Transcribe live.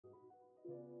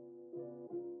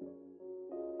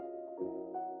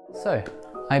So,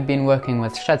 I've been working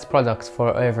with SHEHDS products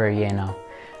for over a year now,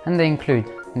 and they include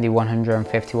the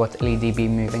 150 watt LED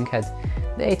beam moving head,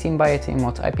 the 18x18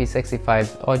 watt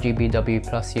IP65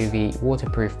 RGBW+UV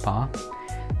waterproof par,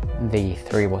 the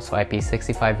 3 watt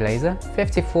IP65 laser,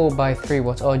 54x3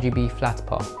 watt RGB flat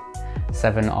par,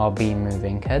 7R beam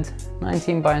moving head,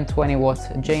 19x20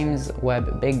 watt James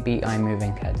Webb Big BI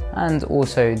moving head, and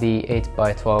also the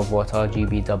 8x12 watt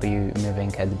RGBW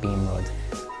moving head beam rod.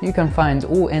 You can find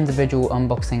all individual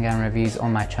unboxing and reviews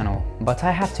on my channel, but I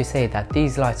have to say that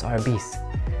these lights are a beast.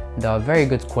 They are very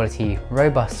good quality,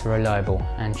 robust, reliable,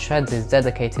 and SHEHDS is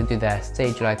dedicated to their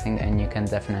stage lighting, and you can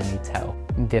definitely tell.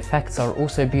 The effects are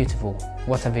also beautiful.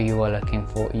 Whatever you are looking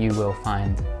for, you will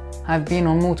find. I've been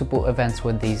on multiple events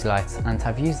with these lights and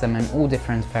have used them in all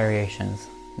different variations.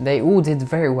 They all did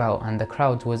very well, and the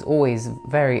crowd was always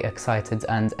very excited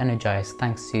and energized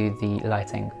thanks to the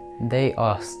lighting. They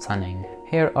are stunning.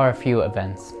 Here are a few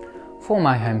events. For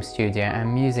my home studio,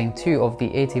 I'm using 2 of the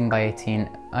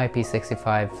 18x18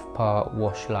 IP65 par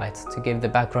wash lights to give the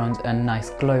background a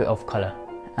nice glow of colour.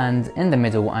 And in the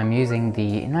middle, I'm using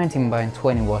the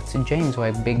 19x20 watt James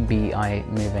Webb Big BI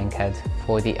moving head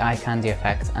for the eye candy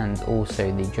effect and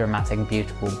also the dramatic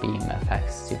beautiful beam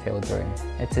effects to fill the room.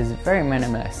 It is a very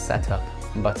minimalist setup,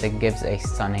 but it gives a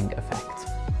stunning effect.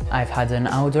 I've had an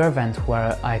outdoor event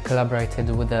where I collaborated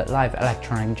with a live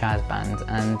electronic jazz band,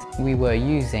 and we were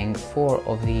using 4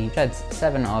 of the SHEHDS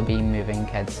 7R beam moving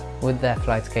heads with their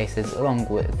flight cases, along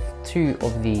with 2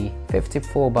 of the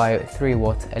 54x3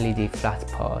 watt LED flat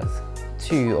pars,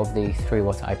 2 of the 3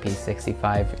 watt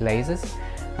IP65 lasers,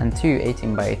 and 2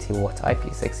 18x80 watt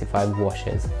IP65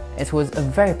 washers. It was a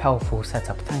very powerful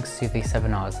setup thanks to the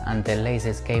 7Rs, and the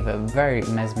lasers gave a very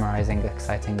mesmerizing,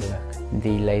 exciting look.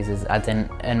 The lasers add in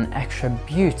an extra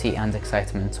beauty and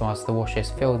excitement as the washers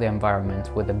fill the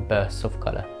environment with a burst of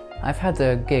colour. I've had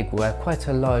a gig where quite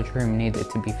a large room needed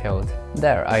to be filled.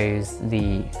 There I used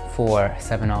the 4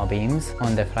 7R beams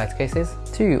on the flight cases,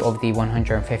 2 of the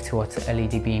 150 watt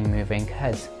LED beam moving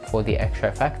heads for the extra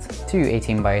effect, 2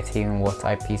 18x18 watt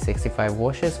IP65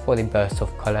 washers for the burst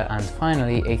of colour, and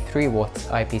finally a 3 watt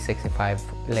IP65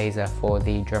 laser for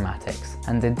the dramatics.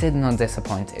 And it did not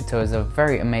disappoint. It was a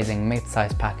very amazing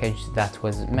mid-size package that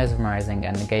was mesmerising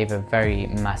and gave a very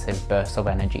massive burst of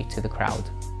energy to the crowd.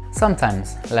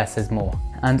 Sometimes less is more,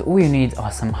 and all you need are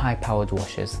some high-powered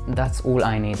washers. That's all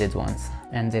I needed once,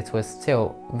 and it was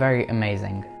still very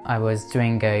amazing. I was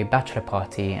doing a bachelor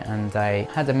party and I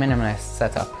had a minimalist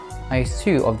setup. I used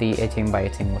 2 of the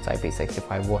 18x18 watt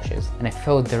IP65 washers, and it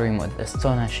filled the room with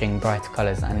astonishing bright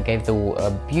colours and gave the wall a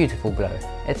beautiful glow.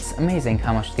 It's amazing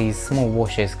how much these small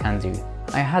washers can do.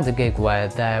 I had a gig where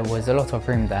there was a lot of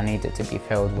room that needed to be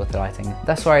filled with lighting.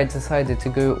 That's why I decided to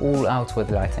go all out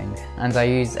with lighting, and I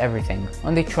used everything.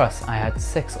 On the truss I had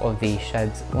 6 of the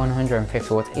SHEHDS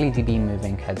 150 watt LED beam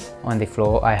moving heads. On the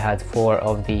floor I had 4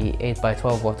 of the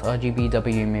 8x12 watt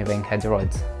RGBW moving head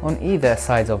rods. On either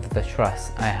side of the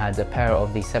truss I had a pair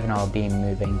of the 7R beam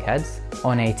moving heads.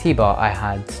 On a T-bar I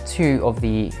had 2 of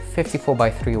the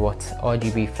 54x3 watt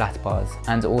RGB flat bars,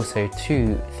 and also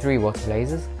 2 3 watt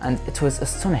lasers, and it was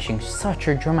astonishing, such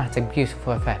a dramatic,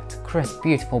 beautiful effect, crisp,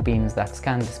 beautiful beams that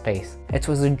scanned the space. It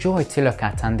was a joy to look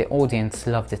at, and the audience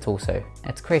loved it also.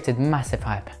 It created massive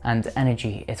hype and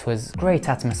energy. It was a great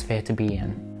atmosphere to be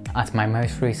in. At my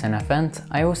most recent event,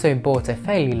 I also bought a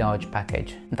fairly large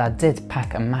package that did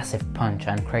pack a massive punch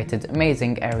and created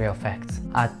amazing aerial effects.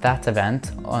 At that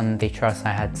event, on the truss I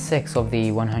had 6 of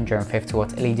the 150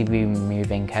 watt LED beam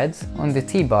moving heads. On the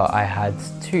T-bar I had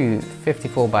 2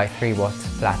 54x3 watt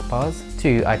flat bars,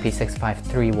 2 IP65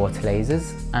 3 watt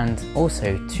lasers, and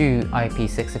also 2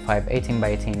 IP65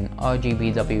 18x18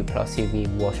 RGBW+UV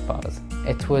wash bars.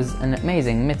 It was an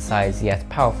amazing mid-size yet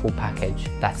powerful package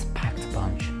that's packed a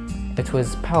punch. It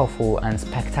was powerful and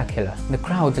spectacular. The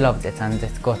crowd loved it, and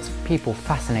it got people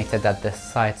fascinated at the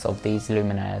sights of these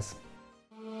luminaires.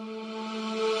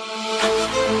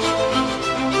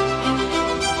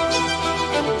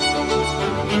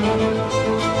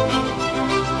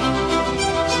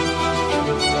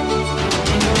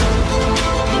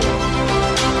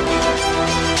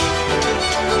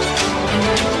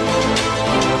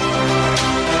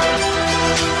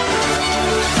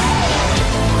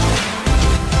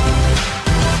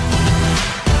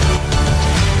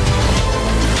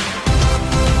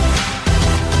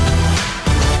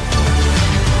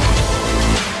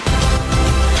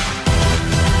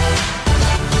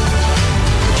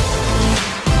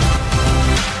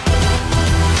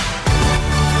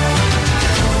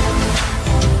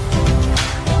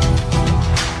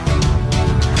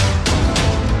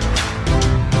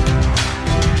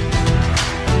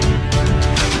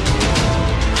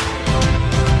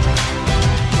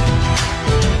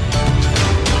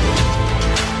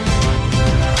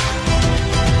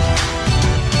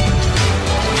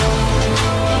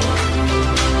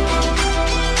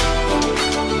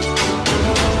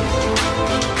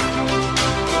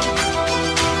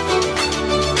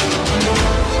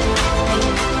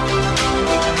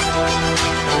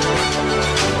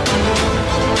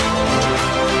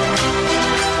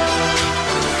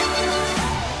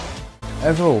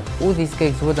 Overall, all these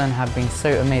gigs wouldn't have been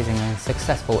so amazing and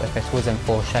successful if it wasn't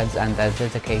for SHEHDS and their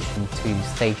dedication to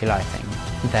stage lighting.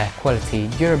 Their quality,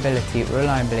 durability,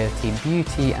 reliability,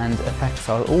 beauty and effects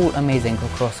are all amazing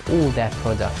across all their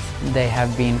products. They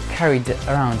have been carried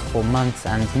around for months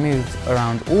and moved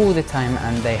around all the time,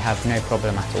 and they have no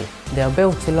problem at all. They are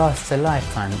built to last a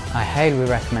lifetime. I highly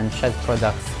recommend SHEHDS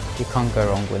products. You can't go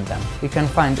wrong with them. You can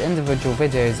find individual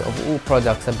videos of all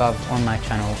products above on my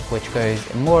channel, which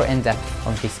goes more in depth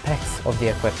of the specs of the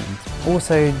equipment.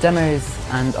 Also demos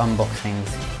and unboxings.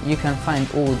 You can find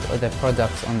all the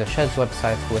products on the SHEHDS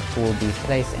website, which will be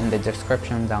placed in the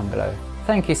description down below.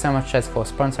 Thank you so much SHEHDS for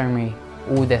sponsoring me.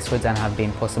 All this wouldn't have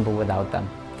been possible without them.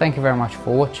 Thank you very much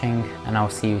for watching, and I'll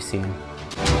see you soon.